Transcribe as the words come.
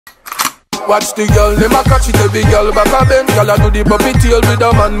Watch the girl, them a catch it every girl back a bend. Girl a do the puppy tail with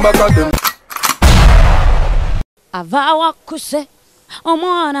a man back a them. Avawa kuse,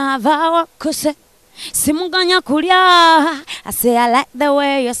 omwana avawa kuse. Simuganya kulya. I say I like the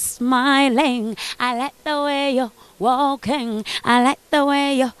way you're smiling. I like the way you're walking. I like the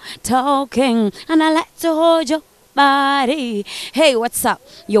way you're talking. And I like to hold your body. Hey, what's up?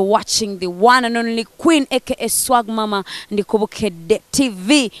 You're watching the one and only Queen aka Swag Mama ndi Bukedde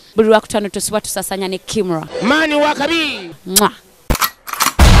TV. Buli wakutano tusiba Tusasaanya ne Kimura. Mani wakabi. Mwah.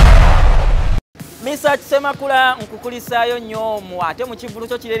 Misa Semakula nkukulisaayo nnyo ate mu kivulu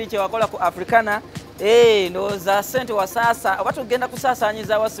kyo kireri kye wakola ku Africana. Ndowooza ssente wasasa oba tugenda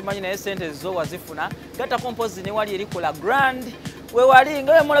kusaasaanyiza wasimanyi naye ssente zo wazifuna. Gata composi ne wali erikola grand. We wali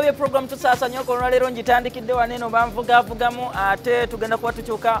nga mulabye program Tusasaanya ko leero ngitandikidde waneno banvugavugamu ate tugenda kuba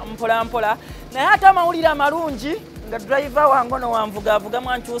tukyuka mpola mpola. Naye ate amawulire amalungi nga driver wangono wanvugavugamu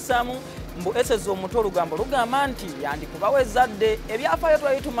ankyusaamu. Mbu esezo omuto olugambo lugamba nti yandikubawo ezzadde ebyafaayo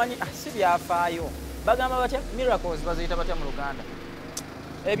twali tumanyi si byafaayo bagamba batya miracles baziyita batya mu Luganda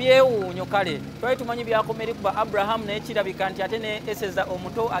ebyewuunyo kale twali tumanyi byakomeri kuba Abraham naye kirabika nti ate ne eseza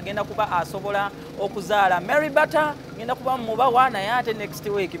omuto agenda kuba asobola okuzaala Mary Butter ngenda kuba mubawa naye ate next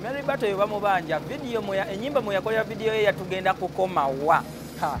week Mary Butter yo bamubanja video enyimba muyakolera video ye yatugenda kukomawa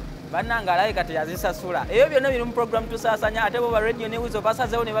Bananga alaye kati yazisasula. Eyo byonna biri mu program Tusasaanya ate bo ba radio ne wizo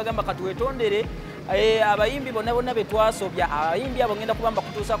basazeewo ne bagamba katuwetondere abayimbi bonna betwasobya abayimbi abo ngenda kubamba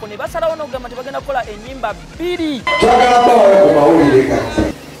kutuusako ne basalawo n'okugamba nti bagenda kukola ennyimba 2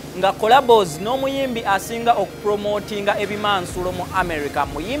 nga collabos n'omuyimbi asinga okupromotinga ebimansulo mu America.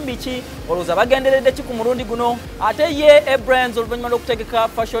 Muyimbi ki olowooza bagenderedde ki ku mulundi guno ate ye Abryanz oluvannyuma lw'okutegeka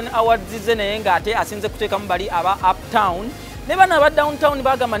Fashion Awards ze naye ng'ate asinze kuteekamu bali aba Uptown. Ne bana ba downtown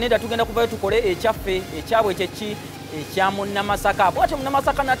bagamba nenda tugenda kuvayo tukole ekyaffe ekyabwe kyeki ekya Munnamasaka. Bwate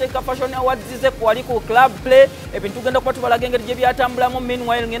Munnamasaka nateeka Fashion Awards ze kwali ku club play ebintu tugenda kuba tubalaga engeri gye byatambulamu.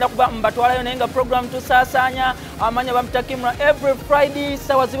 Meanwhile ngenda kuba mbatwalayo naye nga program Tusasaanya amanya bamuta Kimura every Friday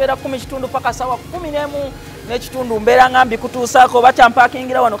sawa zibeera 10 paka sawa 11 n'ekitundu mbeera ngambi kutuusaako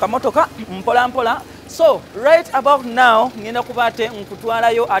bakyampakingira wano kamotoka mpola mpola. So right about now ngenda kuba ate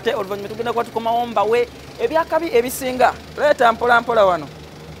nkutwalayo ate oluvannyuma tugenda kuba tukomawo mbawe ebyakabi ebisinga leeta mpola mpola wano.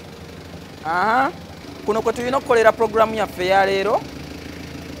 Kuno kwe tulina okukolera programu yaffe ya leero.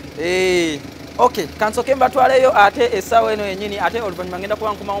 Okay, kansoke mbatwaleyo ate essaawa eno yennyini ate oluvannyuma ngenda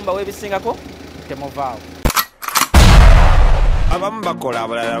kuba nkomawo mbawe ebisingako temuvaawo.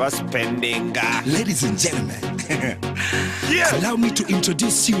 Ladies and gentlemen, yes. Allow me to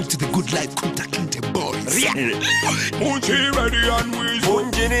introduce you to the good life Kuntakinte boys.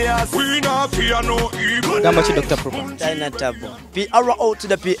 Dr. Propa. China Tabo. PRO to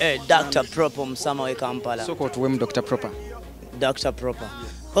the PA. Dr. Propa Msama Kampala. So to wem Dr. Propa. Dr. Propa.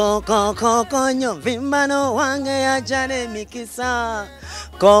 Konyo vimbano wange ya jane mikisa.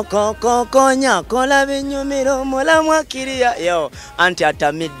 Konya kola binyumiro mulamwa kiria yo anti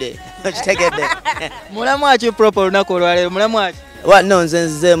atamide kitegede mulamwa ki Propa lunako lwalero mulamwa what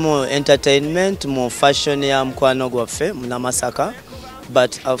nonsense mu entertainment mu fashion ya mkwano gwaffe Munnamasaka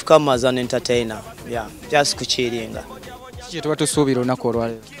but I've come as an entertainer just kuchiringa kiki tuba tusuubira lunako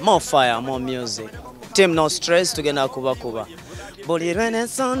lwalero more fire more music team no stress tugenda kuba Bolirene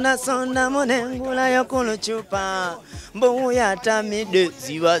sonda monengula yokuno chupa Mbu yatamide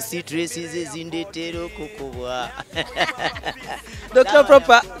ziwa stresses zindetero kukubwa.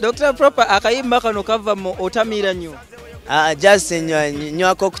 Dr. Propa akayimba kano kava mu otamira nnyo. Just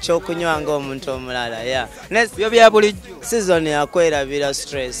nywako kuchokunywa nga omuntu omulala Byo bya bulijjo. Season yakwerabira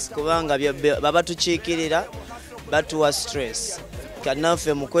stress kubanga baba tukiikirira batuwa stress.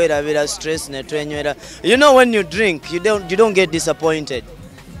 Kanafe mukwerabira stress netwenywera. You know when you drink you don't get disappointed.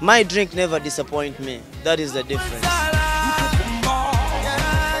 My drink never disappoint me. That is the difference.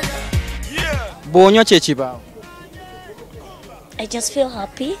 Bonywa kyekibaawo. I just feel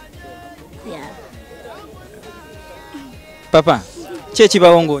happy. Papa,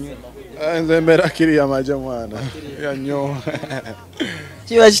 kyekibaawo ng'onywera? Nze mbeera kiriya maja mwana. Ya nnyo.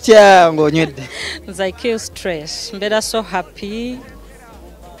 Kiba kitya ng'onywedde? Nze I kill stress. Mbeera so happy.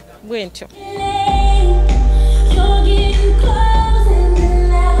 Bwentyo.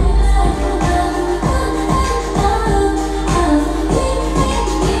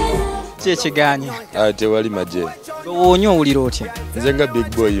 Kyekiganye. Ate wali maje. Onywa owulira otya? Nze nga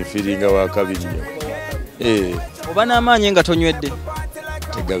big boy feelinga wakabi nnyo. Oba n'amaanyi nga tonywedde?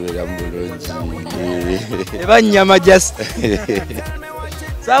 Tegabeera bulungi. Eba nnyama just.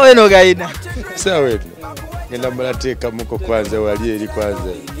 Saawa eno gayina. Saawa eno. Ngenda mulateekamuko kwanza wali eri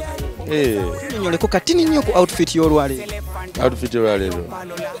kwanza. Nyoleko katini nnyo ku outfit y'olwaleero. outfit wa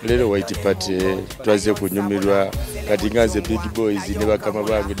lero white party twaze kunyumirwa kati ngaze big boys ne bakama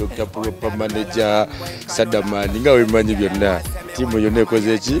bange Dr. Propa manager Sadaman nga wemanyi byonna timu yonna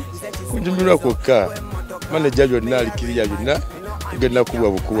ekoze ki kunyumirwa kokka manager byonna alikiriya byonna tugenda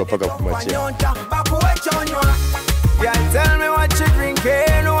kubwa bukuba paka ku mache. Tell me what you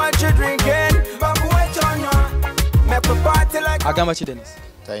drinking, agamba ki Dennis?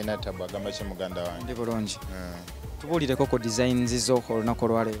 Taina tabu agamba ki muganda wange. Ndi bulungi. Tubuulireko ko designs zo olunaku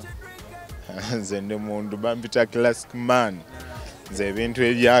olwaleero. Nze ndi mundu bampita classic man. Nze ebintu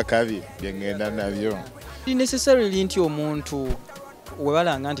ebyakabi byengenda nabyo. Is necessarily nti omuntu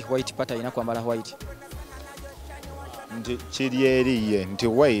webalanga nti white party alina kwambala white. Nti kiri eriye nti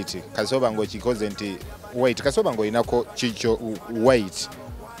white kasoba ngo kikoze nti white kasoba ngo inako chicho white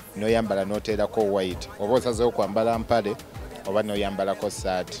no yambala noterako white oba osazeho kwambala mpale oba no yambala ko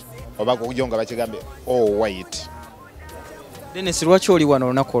saati oba kujonga bakigambe white. Dennis lwaki oli wano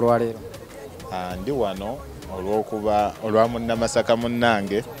olunaku olwaleero? Ndi wano olw'okuba olwa Munnamasaka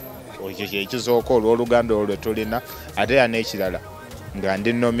munnange ekyo kyekisooka olw'oluganda olwo tulina ate ya n'ekirala nga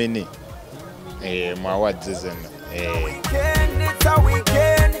ndi nomini mu awards zino.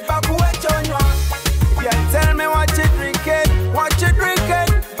 Tell me what you drinking,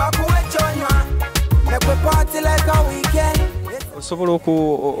 make we party like a weekend. Osobola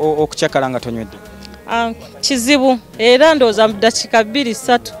okukyakala nga tonywedde? Kizibu era ndooza mu dakiika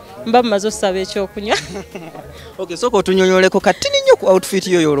 2-3 mba mmaze osaba ekyokunywa. Okay, sooka otunyonyoleko katini nnyo ku outfit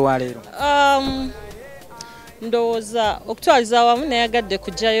yo olwaleero. Ndowooza okutwaliza awamu nayagadde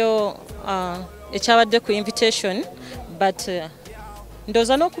kujjayo ekyabadde ku invitation but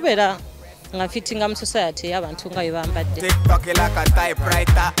ndowooza n'okubeera nga fitting am society y'abantu nga bambadde. TikTok like a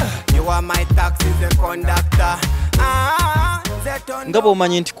typewriter, you are my taxi the conductor. Nga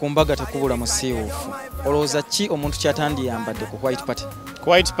bw'omanyi nti ku mbaga tekubula musiiwuufu, olowooza ki omuntu kyatandiyambadde ku white party? Ku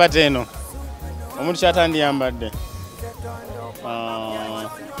white party eno omuntu kyatandiyambadde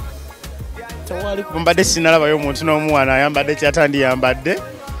tewali kumbadde sinalabayo omuntu n'omuwana ayambadde kyatandiyambadde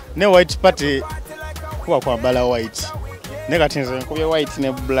ne white party kuba kwambala white ne kati nze nkubye white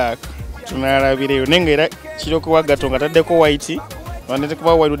ne black tunalabireyo nenga era kiri okuwagato nga taddeko white wanete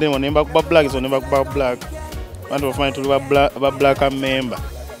kuba white udemo nemba kuba black zo nemba kuba black bantu bafanya tuli ba black member.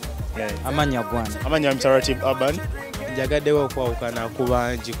 Amanya gwana amanya Mtarative Urban njagaddewo okwawukana ku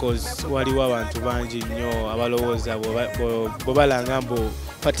bangi cause waliwo abantu bangi nnyo abalowooza bwe balanga mbu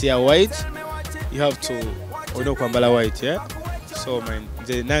party ya white you have to olina okwambala white, yeah? So man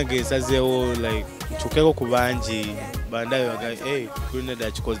nze nange nsazeewo like nkyukeko ku bangi bandabe baga hey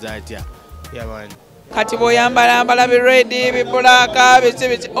kulina kikoze atya man. Kati bw'oyambala biredi bibulaka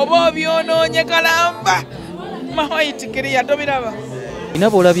biki oba obyonoonye kalamba ma white kiriya tobiraba. Ina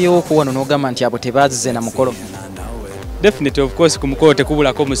bw'olabyewo ku wano n'ogamba nti abo tebaazize na mukolo? Definitely of course ku mukolo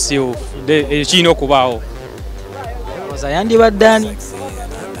tekubulako musiiwuufu kirina okubaawo. Oza yandibadde ani?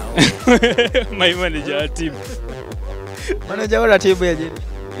 My manager team. Manager wa team yaje?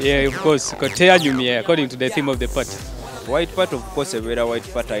 Yeah, of course. Teyanyumye according to the theme of the party. White part of course ebeera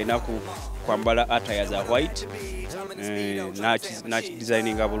white part alina kwambala attire za white na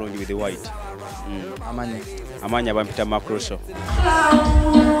designing bulungi with the white. Amanya bampita macro show.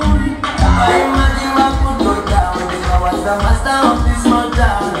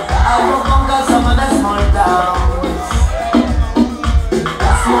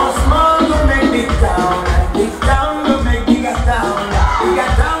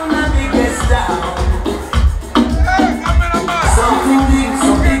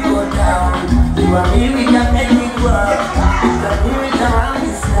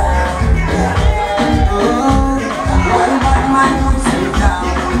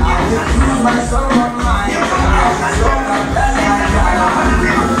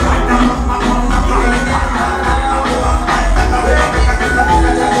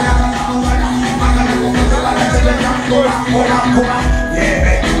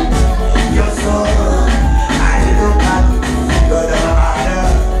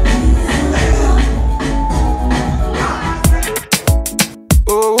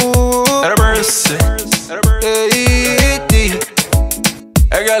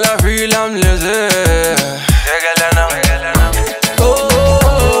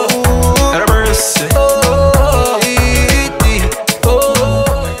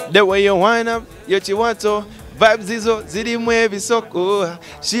 The way you wind up, your chihuahua, Vibes izo zirimu ebisoko.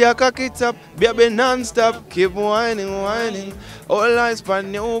 She a cock it up, baby non-stop. Keep whining, whining. All eyes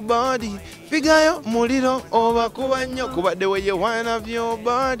on your body. Figure yo muliro over kuba nnyo kuba the way you wind up your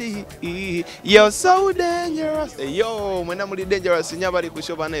body. You're so dangerous. Yo, mwena muli dangerous nya bali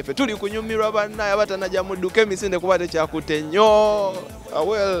kushoba naife. Tuli kunyumirwa banaye abatanajja mudduke misinde kuba tekyakute nnyo.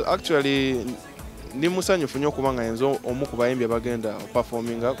 Well, actually ndi musanyufu nnyo kubanga yenzo omu ku bayimbi abagenda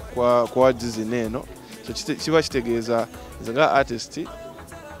performinga kwa dizine eno. So kiba kitegeeza nze nga artist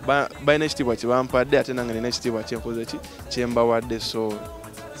balina ekitiibwa kye bampadde ate nange nina ekitiibwa kyenkoze kyembawadde. So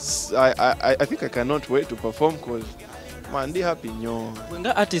I think I cannot wait to perform because man, ndi happy nnyo.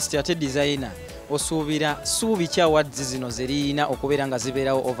 Nga artist ate designer osuubira suubi ki awards zino zirina okubeera nga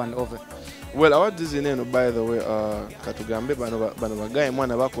zibeerawo over and over? Well, awards zino eno by the way katugambe bano bagaye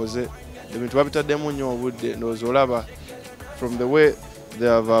mwana bakoze ebintu babitaddemu nnyo obudde ndowooza olaba from the way they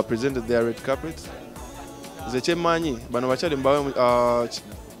have presented their red carpet. Ze kyemmanyi bano bakyali mbawe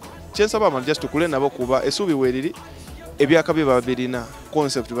kyensaba amala just tukule nabo kuba essuubi weeriri ebyakabi babirina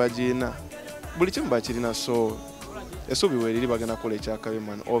concept bagirina buli kimu bakirina. So essuubi weeriri bagenda kukola ekyakabi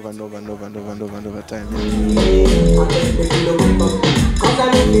man over and over and over and over and over and over time.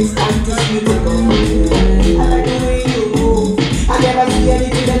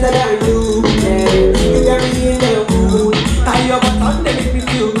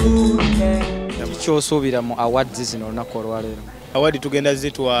 Kyosuubira mu awards zino olunaku olwaleero? Award tugenda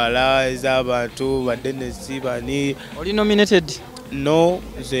zitwala ez'abantu badenesi bani. Oli nominated? No,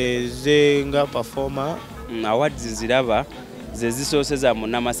 ze nga performer. Awards ziraba ze zisoose za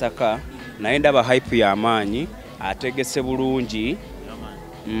Munnamasaka naye ndaba hype y'amaanyi ategese bulungi.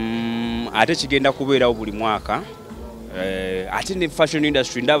 Ate kigenda kubeerawo buli mwaka. Ate ne fashion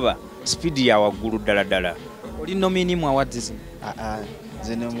industry ndaba speed ya waggulu ddala. Oli nomini mu awards zino?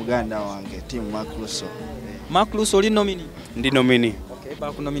 Zene muganda wange team Makluso. Makluso oli nomini? Ndi nomini. Okay,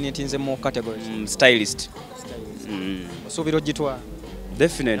 bakunominate nze mu categories. Stylist. Osuubira ogitwala?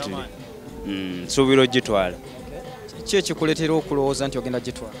 Definitely. Suubira ogitwala. Ki ekikuleetera okulowooza nti ogenda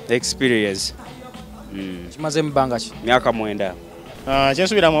gitwala? Experience. Kimaze mu bbanga ki? Myaka 9.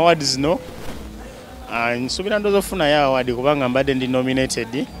 Kyensuubira mu awards zino nsuubira ndowooza okufunayo award kubanga mbadde ndi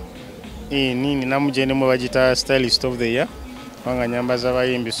nominated. Nini namujene mwe bagita stylist of the year. Kubanga nyambaza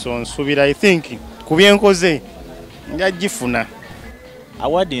abayimbi, so nsuubira I think ku byenkoze njagifuna.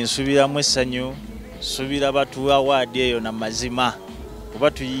 Award nsubiramu essanyu, nsubira batu award eyo na mazima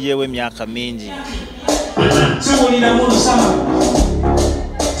kuba tuyiyewo emyaka mingi. Temulina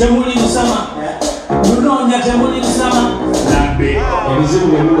munoonya temuli lusama nabbe ebizibu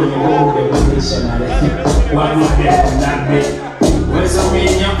byemugonye ng'okudemonstrationale wadde nabbe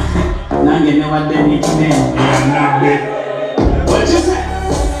wezomenya nange newadde nickname nabbe. What you say?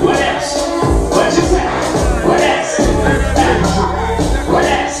 What else? What you say? What else? What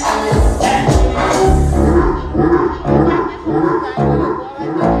else?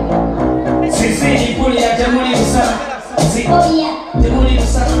 Sisi kulia temuli lusama. Temuli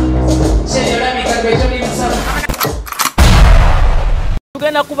lusama.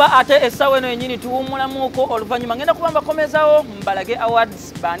 Tugenda kuba ate essaawa eno yennyini tuwummulamuko oluvannyuma ngenda kuba mbakomezawo mbalage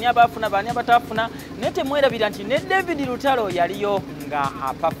awards baani abaafuna baani abataafuna naye temwerabira nti ne David Lutalo yaliyo nga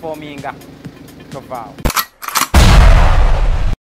aperforminga. Tovaawo.